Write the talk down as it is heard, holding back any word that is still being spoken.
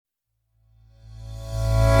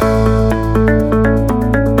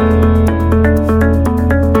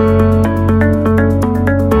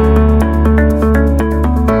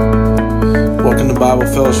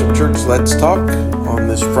Let's Talk on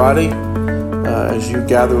this Friday as you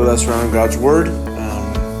gather with us around God's Word.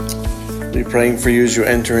 We'll be praying for you as you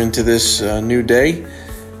enter into this new day,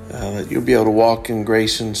 that you'll be able to walk in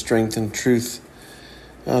grace and strength and truth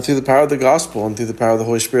through the power of the gospel and through the power of the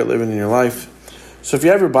Holy Spirit living in your life. So if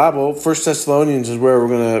you have your Bible, 1 Thessalonians is where we're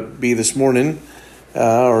going to be this morning,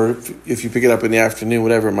 or if you pick it up in the afternoon,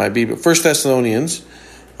 whatever it might be. But 1 Thessalonians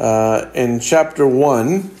in chapter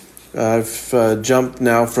 1, I've jumped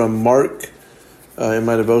now from Mark in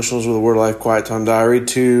my devotionals with the Word of Life Quiet Time Diary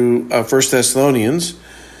to 1 Thessalonians.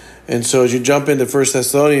 And so as you jump into 1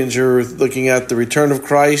 Thessalonians, you're looking at the return of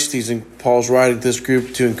Christ. Paul's writing to this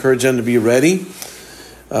group to encourage them to be ready,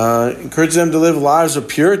 encourage them to live lives of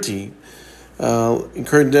purity,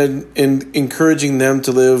 encouraging them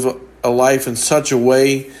to live a life in such a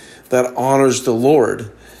way that honors the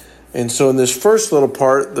Lord. And so in this first little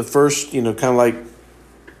part, the first, kind of like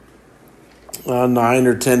 9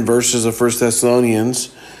 or 10 verses of 1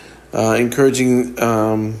 Thessalonians, encouraging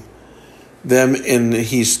them, and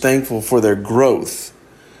he's thankful for their growth.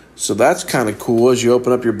 So that's kind of cool as you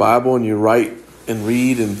open up your Bible and you write and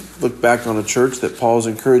read and look back on a church that Paul's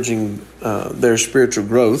encouraging their spiritual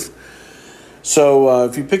growth. So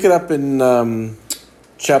if you pick it up in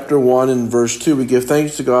chapter 1 and verse 2, we give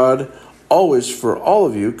thanks to God always for all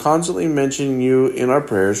of you, constantly mentioning you in our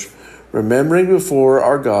prayers, remembering before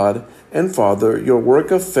our God and Father your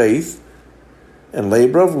work of faith and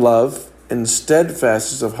labor of love and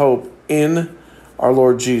steadfastness of hope in our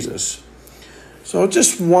Lord Jesus. So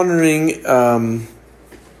just wondering,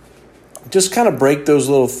 just kind of break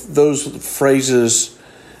those phrases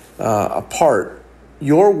apart.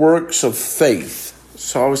 Your works of faith.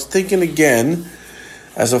 So I was thinking again,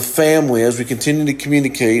 as a family, as we continue to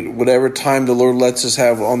communicate, whatever time the Lord lets us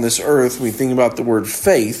have on this earth, we think about the word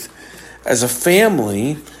faith. As a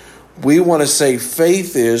family, we want to say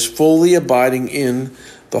faith is fully abiding in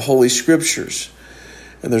the Holy Scriptures.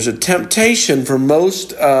 And there's a temptation for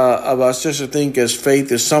most of us just to think as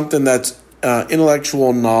faith is something that's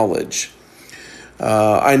intellectual knowledge.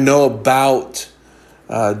 I know about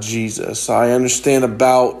Jesus. I understand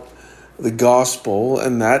about the gospel,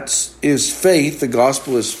 and that is faith. The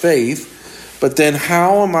gospel is faith. But then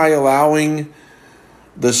how am I allowing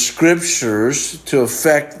the Scriptures to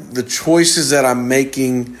affect the choices that I'm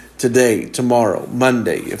making today, tomorrow,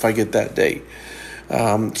 Monday, if I get that day?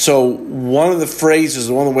 So one of the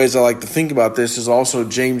phrases, one of the ways I like to think about this is also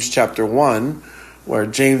James chapter 1, where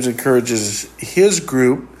James encourages his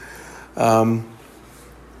group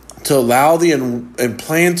to allow the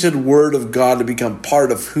implanted Word of God to become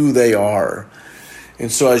part of who they are.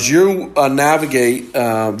 And so as you navigate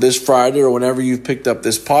this Friday or whenever you've picked up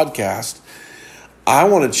this podcast, I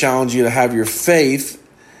want to challenge you to have your faith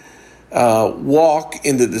walk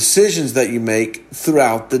in the decisions that you make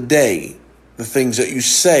throughout the day. The things that you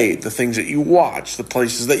say, the things that you watch, the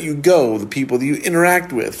places that you go, the people that you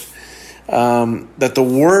interact with. That the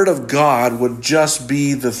Word of God would just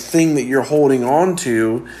be the thing that you're holding on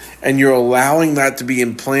to, and you're allowing that to be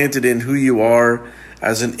implanted in who you are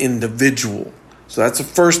as an individual. So that's the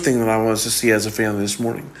first thing that I want us to see as a family this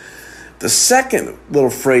morning. The second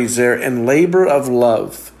little phrase there, and labor of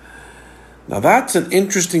love. Now that's an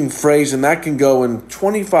interesting phrase, and that can go in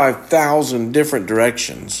 25,000 different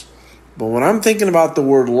directions. But when I'm thinking about the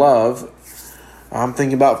word love, I'm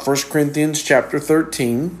thinking about 1 Corinthians chapter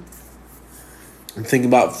 13. I'm thinking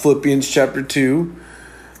about Philippians chapter 2,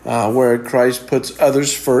 where Christ puts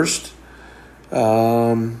others first,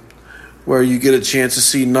 where you get a chance to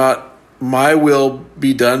see not my will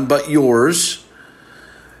be done, but yours.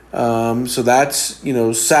 So that's,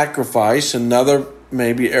 sacrifice. Another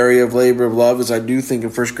maybe area of labor of love, as I do think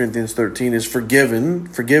of 1 Corinthians 13, is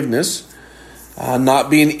forgiveness. Not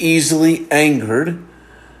being easily angered.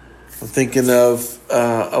 I'm thinking of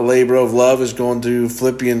a labor of love is going to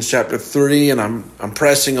Philippians chapter 3, and I'm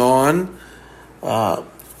pressing on. A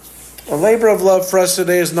labor of love for us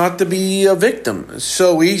today is not to be a victim. It's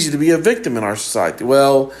so easy to be a victim in our society.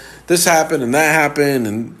 Well, this happened and that happened,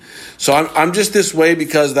 and so I'm just this way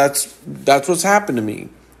because that's what's happened to me.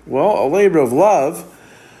 Well, a labor of love,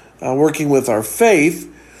 working with our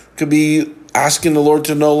faith, could be asking the Lord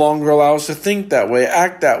to no longer allow us to think that way,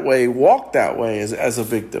 act that way, walk that way as a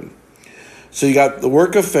victim. So you got the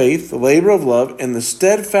work of faith, the labor of love, and the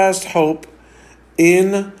steadfast hope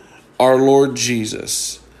in our Lord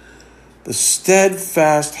Jesus. The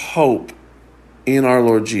steadfast hope in our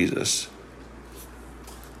Lord Jesus.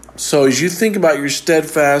 So as you think about your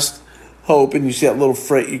steadfast hope, and you see that little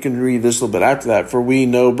phrase, you can read this a little bit after that. For we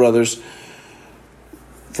know, brothers,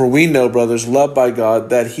 loved by God,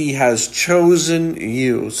 that He has chosen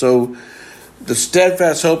you. So The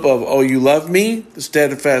steadfast hope of, oh, you love me. The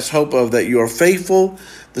steadfast hope of that you are faithful.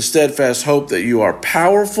 The steadfast hope that you are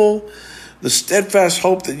powerful. The steadfast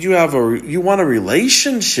hope that you want a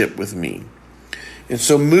relationship with me. And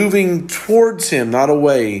so moving towards him, not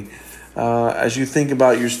away, as you think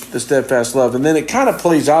about the steadfast love. And then it kind of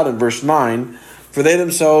plays out in verse 9. For they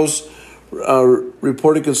themselves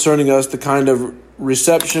reported concerning us the kind of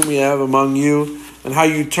reception we have among you, and how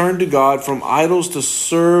you turn to God from idols to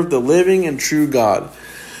serve the living and true God.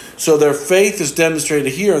 So their faith is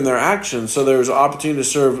demonstrated here in their actions. So there's an opportunity to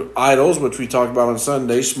serve idols, which we talked about on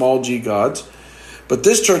Sunday, small g gods. But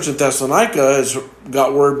this church in Thessalonica has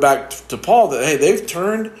got word back to Paul that, hey, they've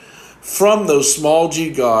turned from those small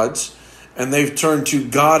g gods, and they've turned to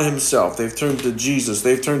God himself. They've turned to Jesus.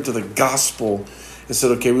 They've turned to the gospel and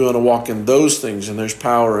said, okay, we want to walk in those things, and there's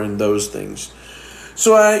power in those things.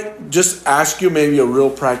 So I just ask you maybe a real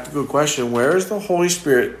practical question. Where has the Holy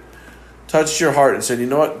Spirit touched your heart and said, you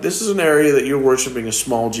know what, this is an area that you're worshiping a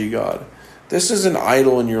small g God. This is an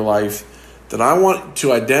idol in your life that I want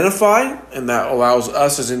to identify, and that allows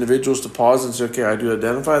us as individuals to pause and say, okay, I do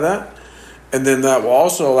identify that. And then that will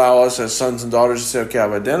also allow us as sons and daughters to say, okay,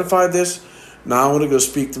 I've identified this. Now I want to go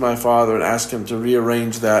speak to my Father and ask him to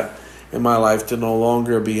rearrange that in my life to no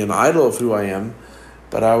longer be an idol of who I am,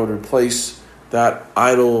 but I would replace that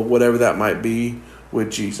idol, whatever that might be, with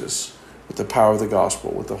Jesus, with the power of the gospel,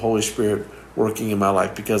 with the Holy Spirit working in my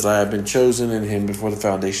life, because I have been chosen in him before the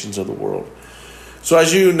foundations of the world. So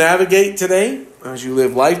as you navigate today, as you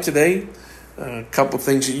live life today, a couple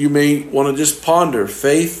things that you may want to just ponder: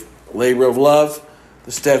 faith, labor of love,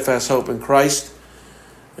 the steadfast hope in Christ.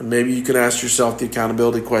 And maybe you can ask yourself the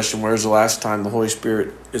accountability question: where's the last time the Holy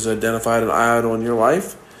Spirit is identified an idol in your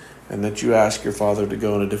life, and that you ask your Father to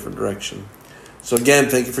go in a different direction? So again,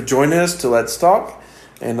 thank you for joining us to Let's Talk,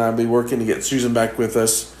 and I'll be working to get Susan back with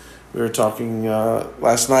us. We were talking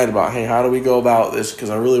last night about, hey, how do we go about this? Because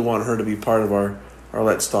I really want her to be part of our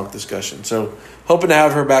Let's Talk discussion. So hoping to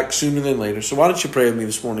have her back sooner than later. So why don't you pray with me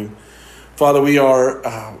this morning? Father, we are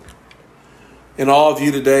in awe of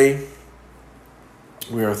you today.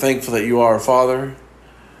 We are thankful that you are our Father.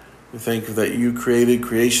 We thank you that you created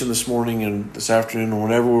creation this morning and this afternoon, or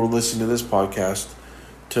whenever we're listening to this podcast,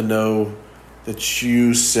 to know that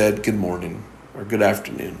you said good morning or good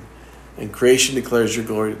afternoon. And creation declares your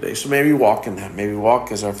glory today. So may we walk in that. May we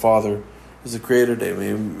walk as our Father is the Creator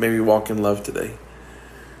today. May we walk in love today.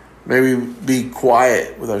 May we be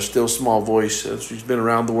quiet with our still small voice as we've been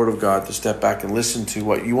around the Word of God to step back and listen to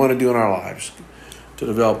what you want to do in our lives to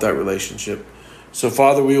develop that relationship. So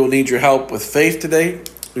Father, we will need your help with faith today.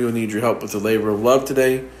 We will need your help with the labor of love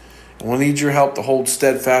today. And we'll need your help to hold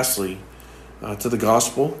steadfastly to the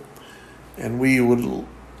gospel. And we would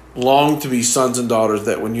long to be sons and daughters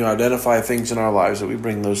that when you identify things in our lives, that we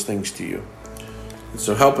bring those things to you. And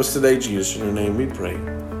so help us today, Jesus. In your name we pray.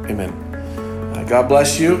 Amen. God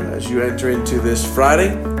bless you as you enter into this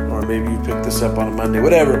Friday, or maybe you pick this up on a Monday,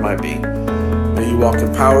 whatever it might be. May you walk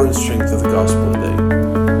in power and strength of the gospel today.